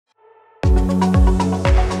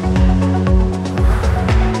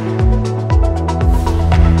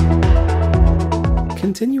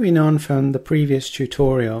Continuing on from the previous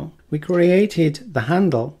tutorial, we created the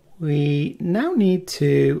handle. We now need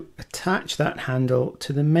to attach that handle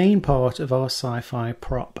to the main part of our Sci Fi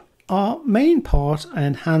prop. Our main part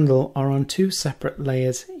and handle are on two separate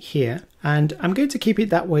layers here, and I'm going to keep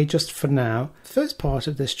it that way just for now. The first part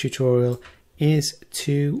of this tutorial is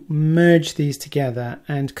to merge these together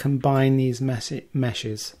and combine these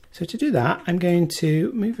meshes. So to do that, I'm going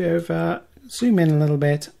to move over, zoom in a little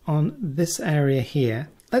bit on this area here.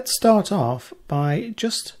 Let's start off by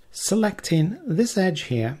just selecting this edge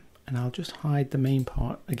here, and I'll just hide the main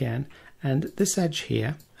part again, and this edge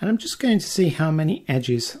here, and I'm just going to see how many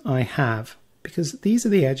edges I have, because these are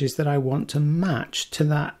the edges that I want to match to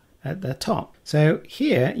that at the top. So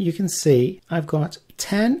here you can see I've got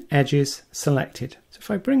 10 edges selected. So if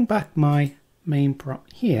I bring back my main prop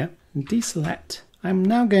here and deselect, I'm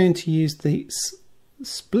now going to use the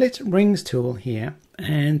split rings tool here,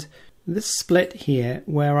 and this split here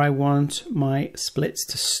where I want my splits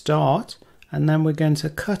to start, and then we're going to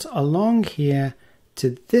cut along here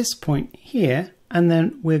to this point here, and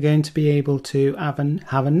then we're going to be able to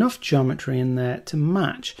have enough geometry in there to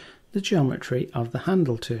match the geometry of the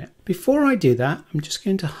handle to it. Before I do that, I'm just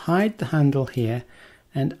going to hide the handle here,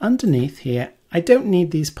 and underneath here I don't need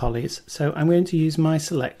these polys, so I'm going to use my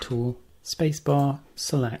select tool, spacebar,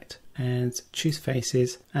 select, and choose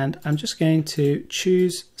faces, and I'm just going to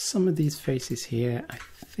choose some of these faces here. I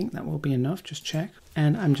think that will be enough, just check,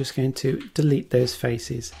 and I'm just going to delete those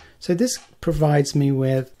faces. So this provides me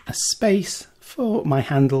with a space for my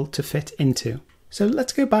handle to fit into. So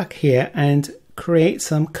let's go back here and create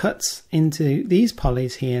some cuts into these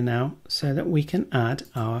polys here now so that we can add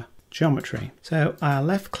our geometry. So I'll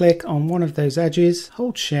left click on one of those edges,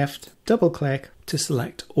 hold shift, double click to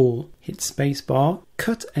select all, hit spacebar,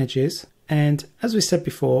 cut edges, and as we said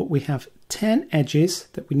before, we have 10 edges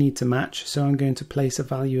that we need to match, so I'm going to place a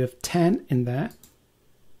value of 10 in there,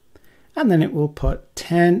 and then it will put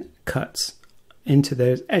 10 cuts into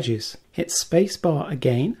those edges. Hit spacebar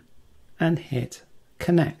again and hit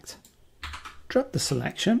connect. Drop the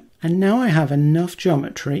selection, and now I have enough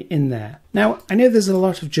geometry in there. Now I know there's a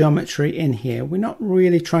lot of geometry in here. We're not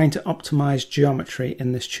really trying to optimize geometry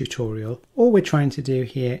in this tutorial. All we're trying to do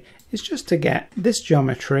here is just to get this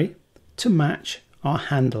geometry to match our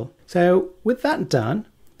handle. So with that done,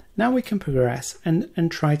 now we can progress and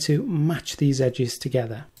try to match these edges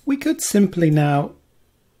together. We could simply now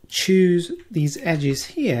choose these edges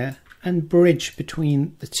here and bridge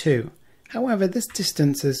between the two. However, this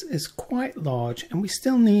distance is quite large, and we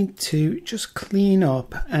still need to just clean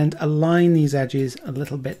up and align these edges a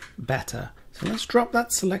little bit better. So let's drop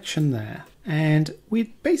that selection there, and we're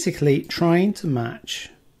basically trying to match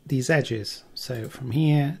these edges. So from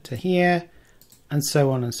here to here, and so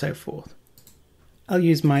on and so forth. I'll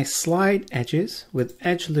use my slide edges with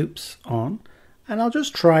edge loops on, and I'll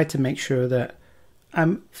just try to make sure that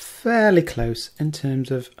I'm fairly close in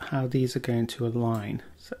terms of how these are going to align.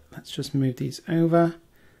 So let's just move these over.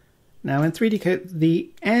 Now in 3DCoat,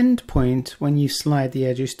 the end point when you slide the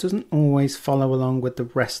edges doesn't always follow along with the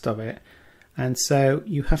rest of it. And so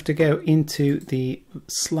you have to go into the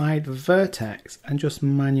slide vertex and just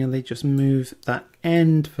manually just move that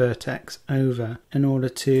end vertex over in order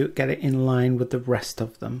to get it in line with the rest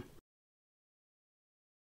of them.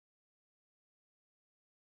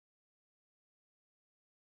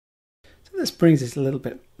 This brings us a little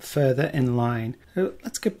bit further in line. So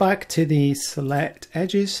let's go back to the select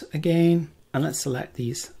edges again, and let's select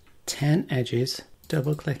these 10 edges.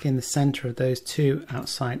 Double click in the center of those two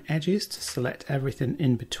outside edges to select everything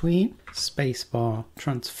in between. Spacebar,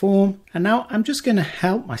 transform. And now I'm just going to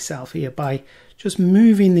help myself here by just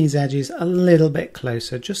moving these edges a little bit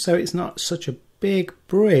closer, just so it's not such a big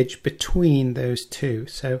bridge between those two.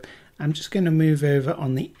 So I'm just going to move over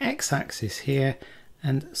on the x-axis here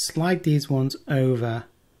and slide these ones over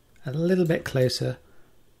a little bit closer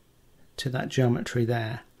to that geometry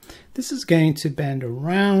there. This is going to bend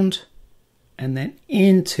around and then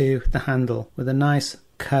into the handle with a nice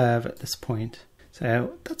curve at this point.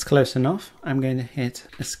 So that's close enough. I'm going to hit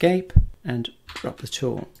escape and drop the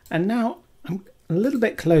tool. And now I'm a little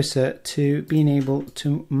bit closer to being able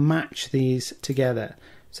to match these together.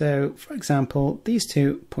 So for example, these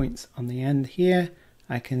 2 points on the end here,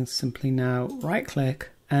 I can simply now right click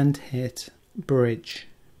and hit bridge.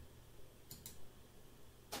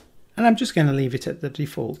 And I'm just going to leave it at the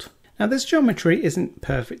default. Now this geometry isn't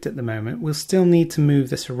perfect at the moment. We'll still need to move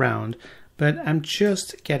this around, but I'm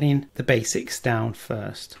just getting the basics down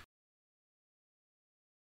first.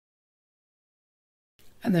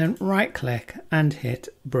 and then right click and hit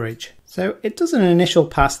bridge. So it does an initial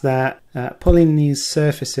pass there, pulling these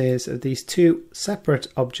surfaces of these two separate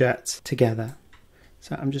objects together.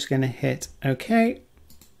 So I'm just going to hit OK.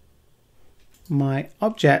 My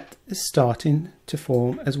object is starting to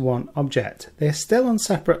form as one object. They're still on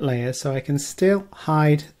separate layers, so I can still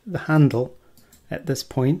hide the handle at this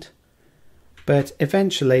point, but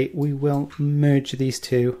eventually we will merge these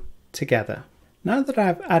two together. Now that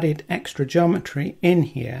I've added extra geometry in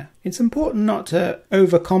here, it's important not to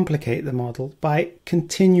overcomplicate the model by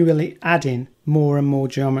continually adding more and more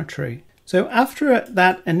geometry. So after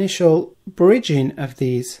that initial bridging of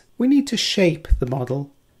these, we need to shape the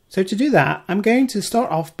model. So to do that, I'm going to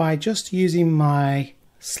start off by just using my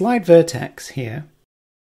slide vertex here.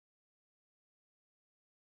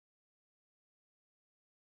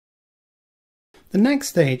 The next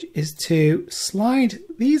stage is to slide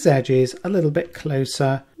these edges a little bit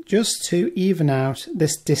closer just to even out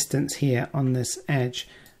this distance here on this edge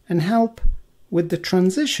and help with the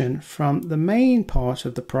transition from the main part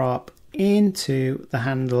of the prop into the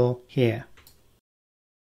handle here.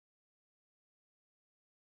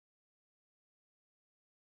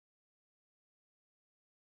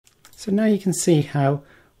 So now you can see how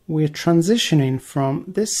we're transitioning from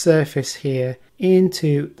this surface here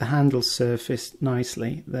into the handle surface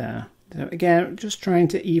nicely there. So again, just trying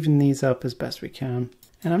to even these up as best we can.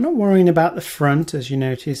 And I'm not worrying about the front, as you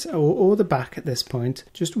notice, or the back at this point.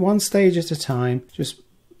 Just one stage at a time, just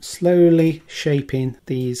slowly shaping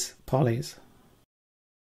these polys.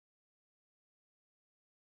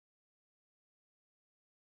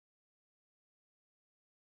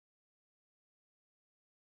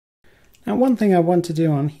 Now one thing I want to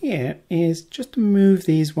do on here is just move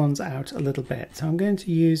these ones out a little bit. So I'm going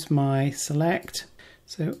to use my select.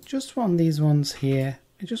 So just on these ones here,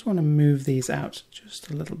 I just want to move these out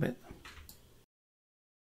just a little bit.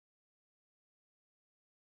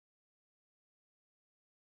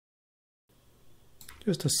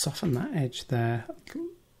 Just to soften that edge there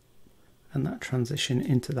and that transition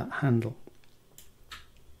into that handle.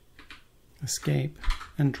 Escape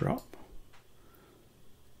and drop.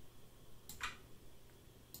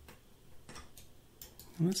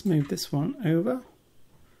 Let's move this one over,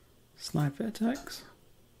 slide vertex,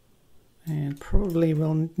 and probably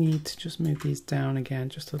we'll need to just move these down again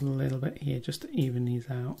just a little bit here just to even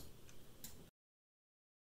these out.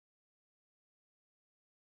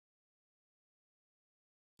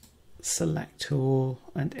 Select tool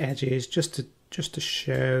and edges just to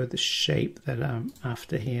show the shape that I'm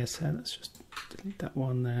after here. So let's just delete that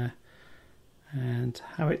one there and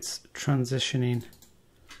how it's transitioning.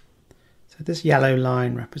 So this yellow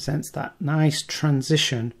line represents that nice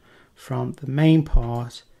transition from the main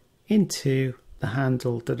part into the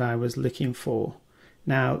handle that I was looking for.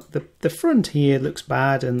 Now the front here looks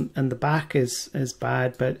bad and the back is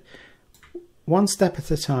bad, but one step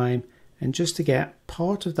at a time, and just to get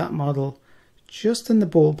part of that model just in the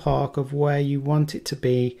ballpark of where you want it to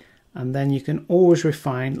be, and then you can always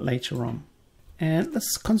refine later on. And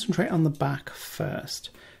let's concentrate on the back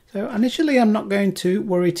first. So initially I'm not going to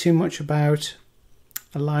worry too much about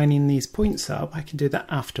aligning these points up. I can do that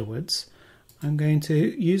afterwards. I'm going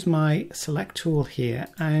to use my select tool here,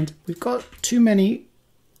 and we've got too many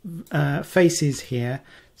faces here.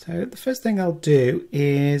 So the first thing I'll do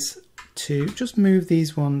is to just move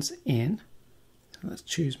these ones in. So let's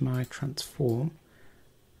choose my transform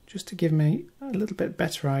just to give me a little bit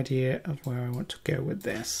better idea of where I want to go with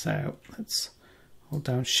this. So let's hold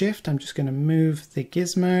down shift. I'm just going to move the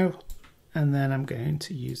gizmo, and then I'm going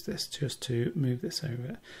to use this just to move this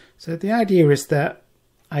over. So the idea is that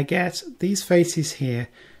I get these faces here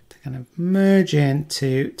to kind of merge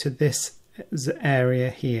into this area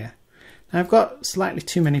here. Now I've got slightly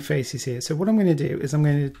too many faces here, so what I'm going to do is I'm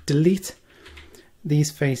going to delete these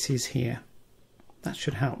faces here. That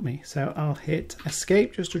should help me. So I'll hit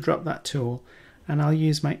escape just to drop that tool, and I'll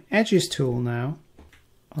use my edges tool now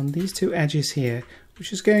on these two edges here,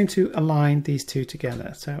 which is going to align these two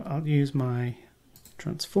together. So I'll use my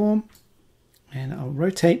transform and I'll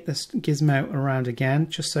rotate this gizmo around again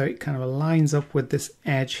just so it kind of aligns up with this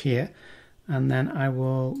edge here, and then I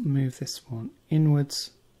will move this one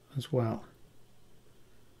inwards as well.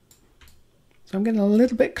 So I'm getting a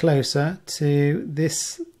little bit closer to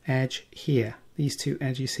this edge here, these two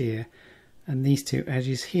edges here, and these two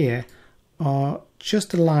edges here are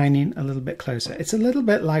just aligning a little bit closer. It's a little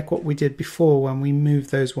bit like what we did before when we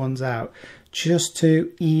moved those ones out, just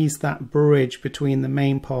to ease that bridge between the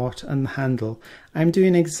main part and the handle. I'm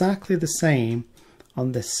doing exactly the same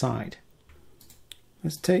on this side.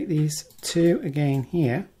 Let's take these two again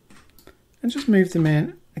here and just move them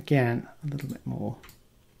in again a little bit more.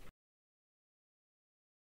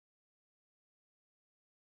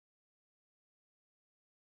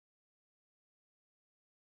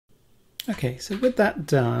 Okay, so with that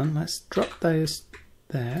done, let's drop those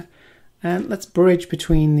there and let's bridge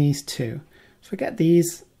between these two. Forget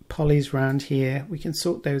these polys round here, we can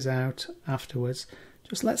sort those out afterwards.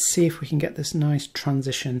 Just let's see if we can get this nice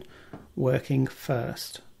transition working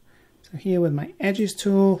first. So here with my edges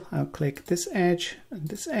tool, I'll click this edge and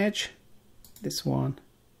this one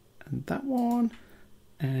and that one,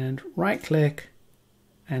 and right click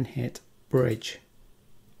and hit bridge.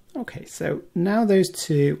 Okay, so now those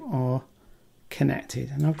two are connected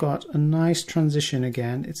and I've got a nice transition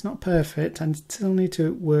again. It's not perfect and still need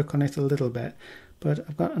to work on it a little bit, but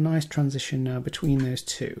I've got a nice transition now between those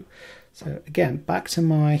two. So again, back to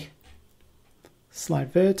my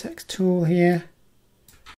slide vertex tool here.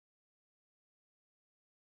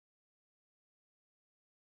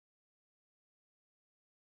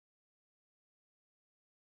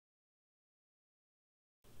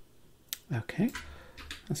 Okay,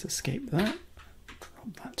 let's escape that,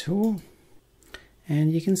 drop that tool.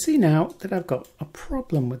 And you can see now that I've got a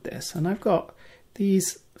problem with this, and I've got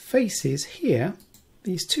these faces here,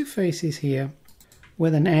 these two faces here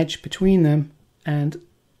with an edge between them, and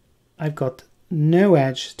I've got no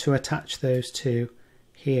edge to attach those two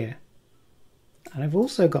here. And I've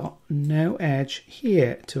also got no edge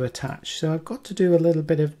here to attach, so I've got to do a little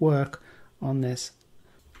bit of work on this.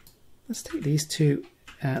 Let's take these two,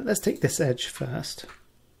 let's take this edge first,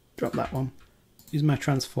 drop that one, use my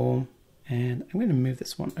transform, and I'm going to move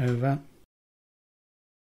this one over.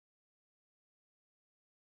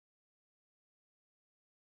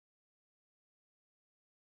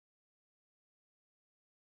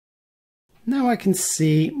 Now I can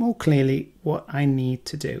see more clearly what I need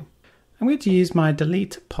to do. I'm going to use my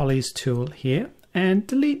delete polys tool here and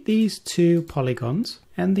delete these two polygons.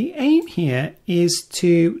 And the aim here is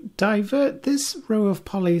to divert this row of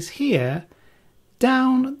polys here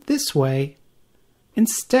down this way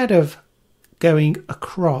instead of going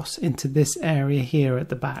across into this area here at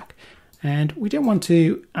the back. And we don't want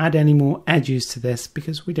to add any more edges to this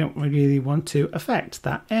because we don't really want to affect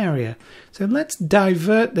that area. So let's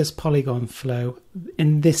divert this polygon flow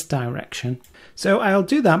in this direction. So I'll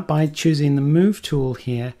do that by choosing the move tool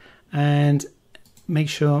here and make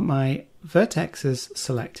sure my vertex is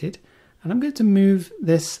selected. And I'm going to move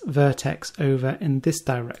this vertex over in this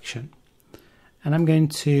direction. And I'm going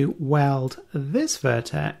to weld this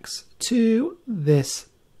vertex to this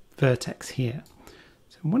vertex here.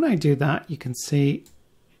 So when I do that, you can see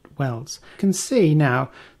it welds. You can see now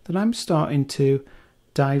that I'm starting to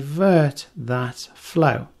divert that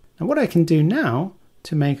flow. And what I can do now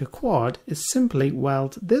to make a quad is simply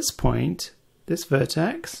weld this point, this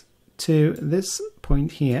vertex, to this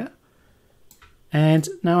point here. And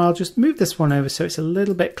now I'll just move this one over so it's a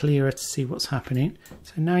little bit clearer to see what's happening.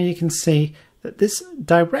 So now you can see that this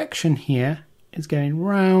direction here is going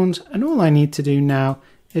round, and all I need to do now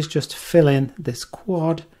is just fill in this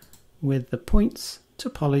quad with the points to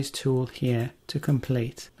polys tool here to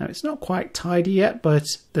complete. Now it's not quite tidy yet, but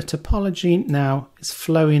the topology now is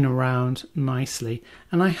flowing around nicely,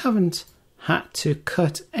 and I haven't had to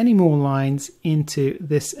cut any more lines into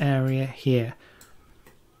this area here.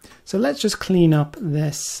 So let's just clean up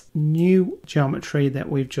this new geometry that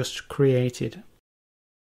we've just created.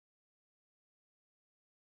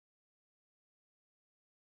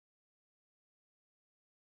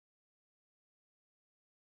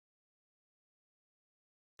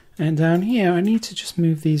 And down here, I need to just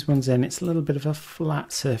move these ones in. It's a little bit of a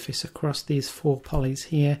flat surface across these four polys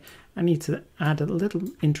here. I need to add a little,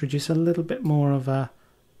 introduce a little bit more of a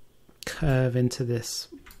curve into this.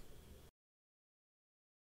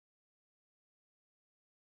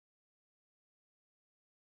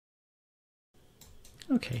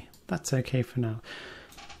 Okay, that's okay for now.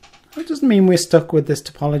 That doesn't mean we're stuck with this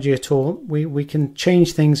topology at all. We can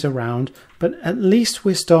change things around, but at least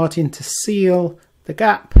we're starting to seal the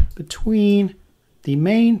gap between the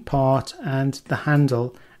main part and the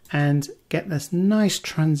handle and get this nice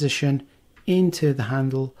transition into the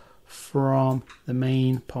handle from the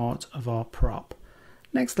main part of our prop.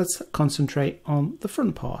 Next, let's concentrate on the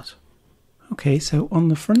front part. Okay, so on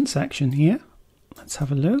the front section here, let's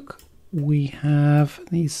have a look. We have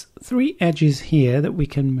these three edges here that we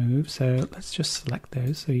can move, so let's just select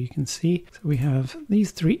those so you can see. So we have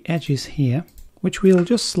these three edges here, which we'll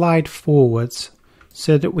just slide forwards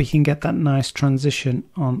so that we can get that nice transition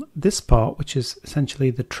on this part, which is essentially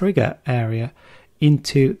the trigger area,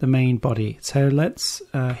 into the main body. So let's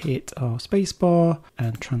hit our spacebar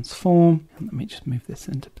and transform. And let me just move this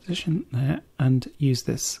into position there and use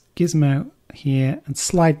this gizmo here and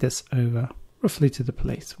slide this over roughly to the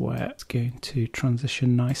place where it's going to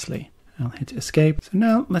transition nicely. I'll hit escape. So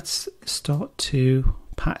now let's start to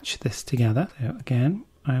patch this together. So again,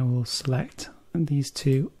 I will select these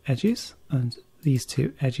two edges and these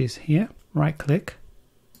two edges here, right click,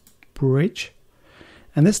 bridge,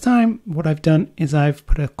 and this time what I've done is I've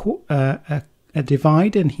put a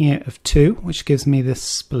divide in here of 2, which gives me this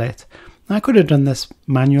split. I could have done this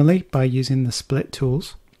manually by using the split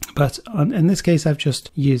tools, but in this case I've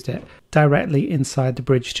just used it directly inside the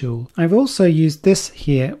bridge tool. I've also used this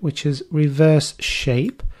here, which is reverse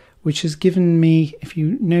shape, which has given me, if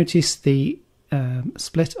you notice the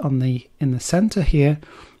split on in the center here,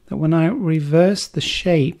 that when I reverse the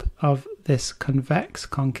shape of this convex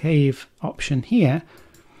concave option here,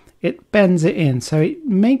 it bends it in, so it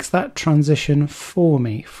makes that transition for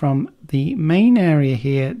me from the main area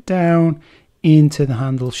here down into the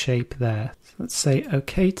handle shape there. So let's say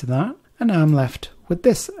OK to that, and now I'm left with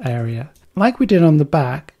this area. Like we did on the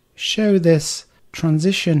back, show this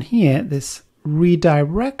transition here, this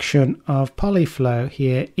redirection of polyflow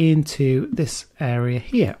here into this area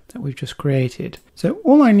here that we've just created. So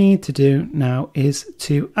all I need to do now is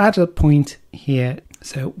to add a point here.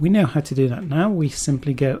 So we know how to do that now. We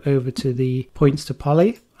simply go over to the points to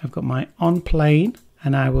poly. I've got my on plane,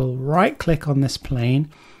 and I will right click on this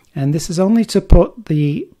plane, and this is only to put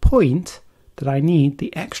the point that I need,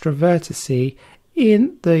 the extra vertice,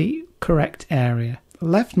 in the correct area.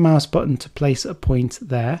 Left mouse button to place a point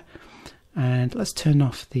there, and let's turn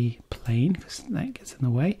off the plane because that gets in the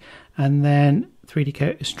way. And then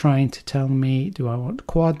 3DCoat is trying to tell me, do I want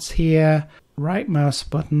quads here? Right mouse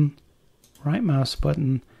button,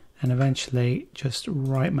 and eventually just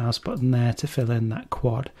right mouse button there to fill in that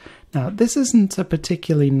quad. Now this isn't a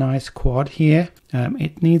particularly nice quad here.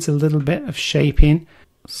 It needs a little bit of shaping.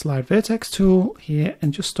 Slide vertex tool here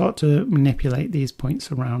and just start to manipulate these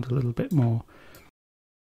points around a little bit more.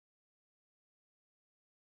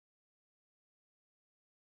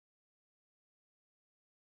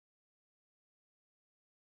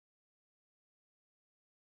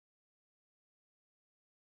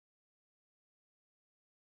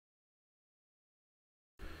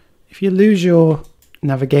 If you lose your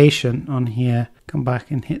navigation on here, come back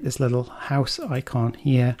and hit this little house icon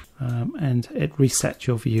here, and it resets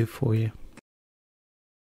your view for you.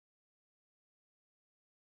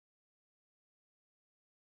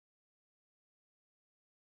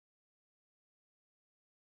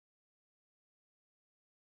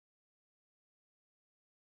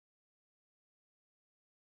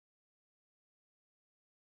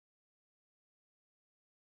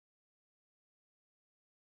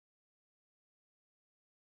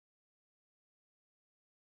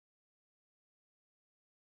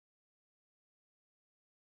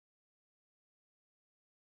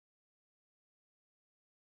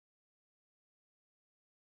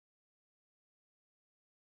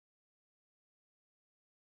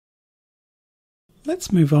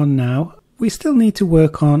 Let's move on now. We still need to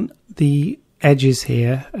work on the edges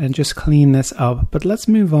here and just clean this up, but let's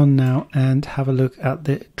move on now and have a look at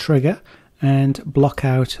the trigger and block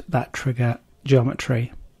out that trigger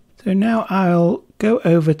geometry. So now I'll go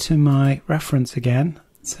over to my reference again.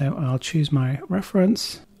 So I'll choose my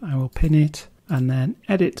reference, I will pin it, and then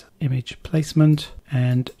edit image placement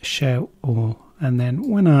and show all. And then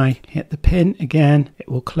when I hit the pin again, it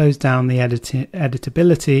will close down the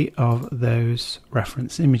editability of those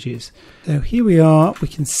reference images. So here we are, we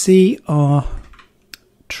can see our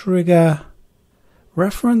trigger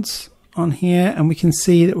reference on here, and we can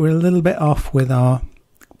see that we're a little bit off with our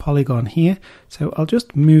polygon here. So I'll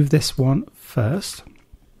just move this one first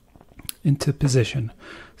into position.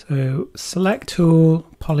 So select tool,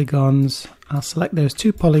 polygons, I'll select those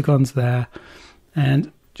 2 polygons there,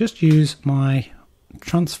 and just use my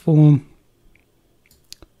transform,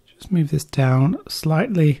 just move this down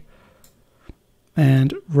slightly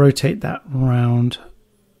and rotate that round,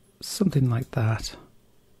 something like that.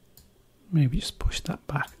 Maybe just push that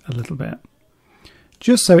back a little bit,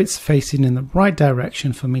 just so it's facing in the right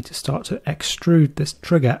direction for me to start to extrude this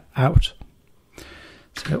trigger out.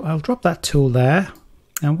 So I'll drop that tool there,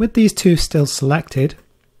 and with these 2 still selected,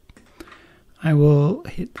 I will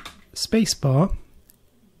hit spacebar,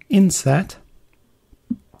 inset,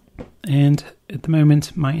 and at the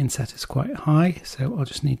moment my inset is quite high, so I'll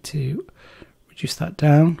just need to reduce that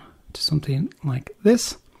down to something like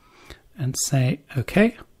this and say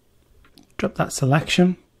OK. Drop that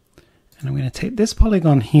selection, and I'm going to take this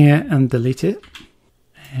polygon here and delete it.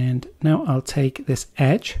 And now I'll take this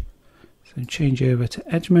edge, so change over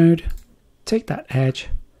to edge mode, take that edge,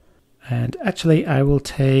 and actually I will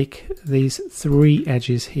take these 3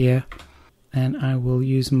 edges here, and I will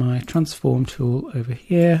use my transform tool over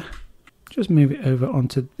here, just move it over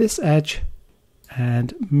onto this edge,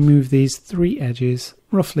 and move these 3 edges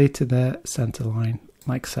roughly to the center line,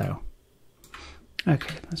 like so.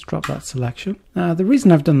 Okay, let's drop that selection. Now the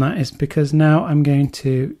reason I've done that is because now I'm going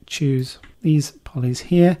to choose these polys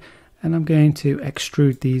here, and I'm going to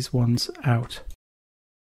extrude these ones out.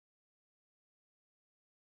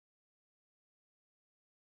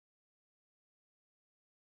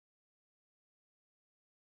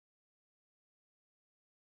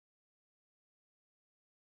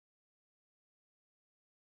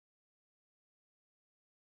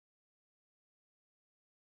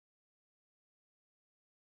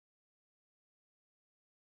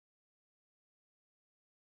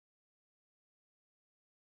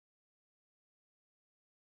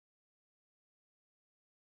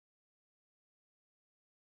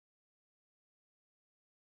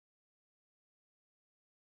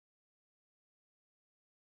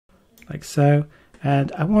 Like so,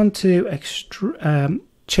 and I want to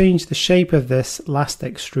change the shape of this last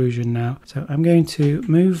extrusion now. So I'm going to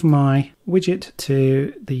move my widget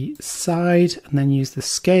to the side and then use the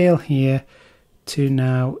scale here to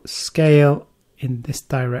now scale in this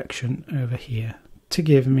direction over here to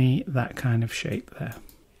give me that kind of shape there.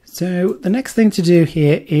 So the next thing to do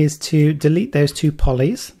here is to delete those 2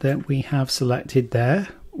 polys that we have selected there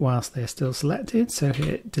whilst they're still selected. So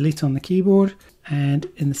hit delete on the keyboard, and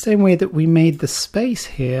in the same way that we made the space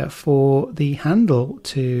here for the handle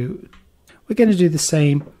we're going to do the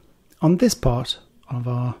same on this part of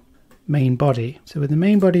our main body. So with the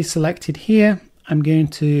main body selected here, I'm going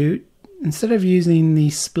to, instead of using the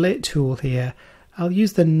split tool here, I'll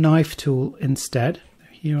use the knife tool instead.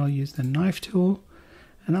 Here I'll use the knife tool,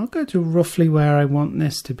 and I'll go to roughly where I want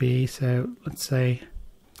this to be. So let's say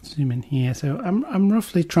zoom in here. So I'm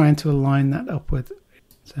roughly trying to align that upward.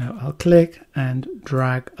 So I'll click and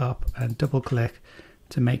drag up and double click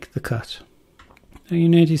to make the cut. Now you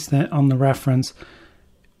notice that on the reference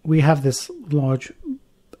we have this large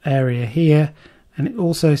area here, and it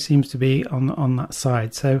also seems to be on that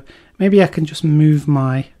side. So maybe I can just move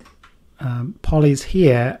my polys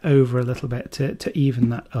here over a little bit to even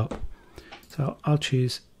that up. So I'll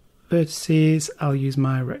choose vertices, I'll use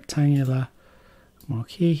my rectangular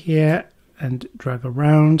marquee here and drag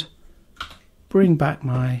around, bring back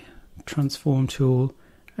my transform tool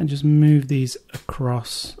and just move these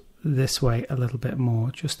across this way a little bit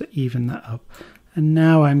more just to even that up. And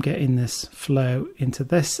now I'm getting this flow into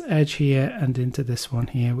this edge here and into this one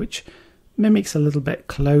here, which mimics a little bit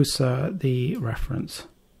closer the reference.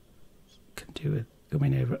 Can do it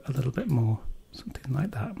going over a little bit more, something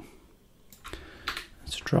like that.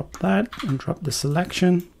 Let's drop that and drop the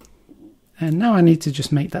selection. And now I need to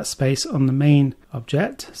just make that space on the main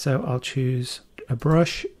object. So I'll choose a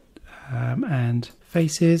brush and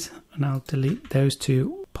faces, and I'll delete those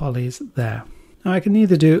 2 polys there. Now I can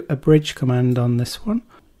either do a bridge command on this one.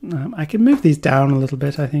 I can move these down a little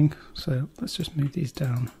bit, I think. So let's just move these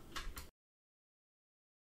down.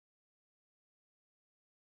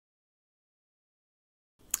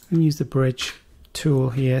 And use the bridge tool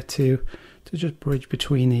here to just bridge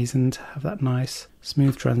between these and have that nice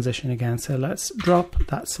smooth transition again. So let's drop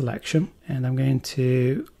that selection, and I'm going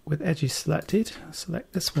to, with edges selected,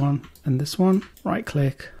 select this one and this one, right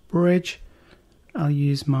click, bridge. I'll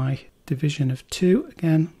use my division of 2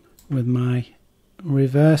 again with my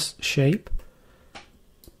reverse shape,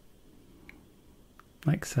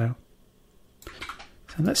 like so.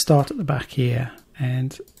 So let's start at the back here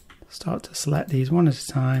and start to select these one at a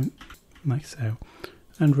time, like so.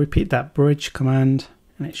 And repeat that bridge command,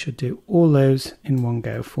 and it should do all those in one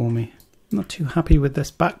go for me. I'm not too happy with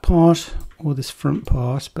this back part or this front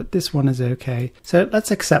part, but this one is okay. So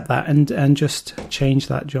let's accept that and just change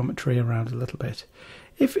that geometry around a little bit.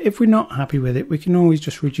 If we're not happy with it, we can always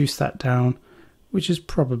just reduce that down, which is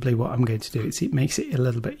probably what I'm going to do. It makes it a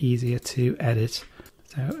little bit easier to edit.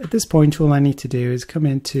 So at this point, all I need to do is come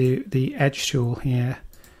into the edge tool here.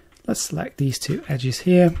 Let's select these 2 edges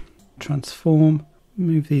here, transform,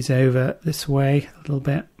 move these over this way a little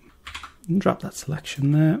bit and drop that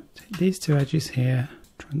selection there. Take these 2 edges here,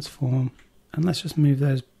 transform, and let's just move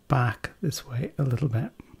those back this way a little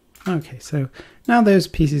bit. Okay, so now those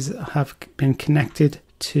pieces have been connected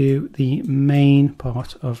to the main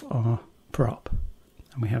part of our prop,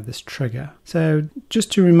 and we have this trigger. So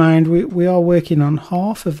just to remind, we are working on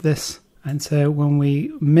half of this, and so when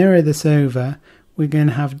we mirror this over, we're going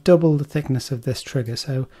to have double the thickness of this trigger.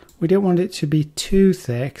 So we don't want it to be too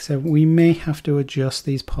thick, so we may have to adjust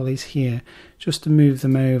these polys here just to move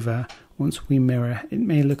them over. Once we mirror, it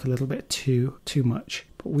may look a little bit too much,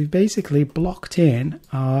 but we've basically blocked in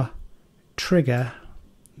our trigger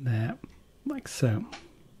there, like so.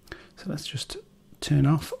 So let's just turn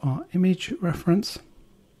off our image reference.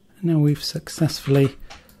 And now we've successfully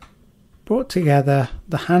brought together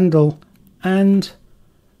the handle and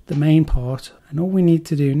the main part, and all we need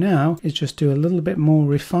to do now is just do a little bit more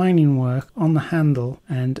refining work on the handle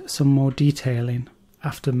and some more detailing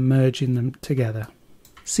after merging them together.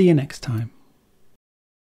 See you next time.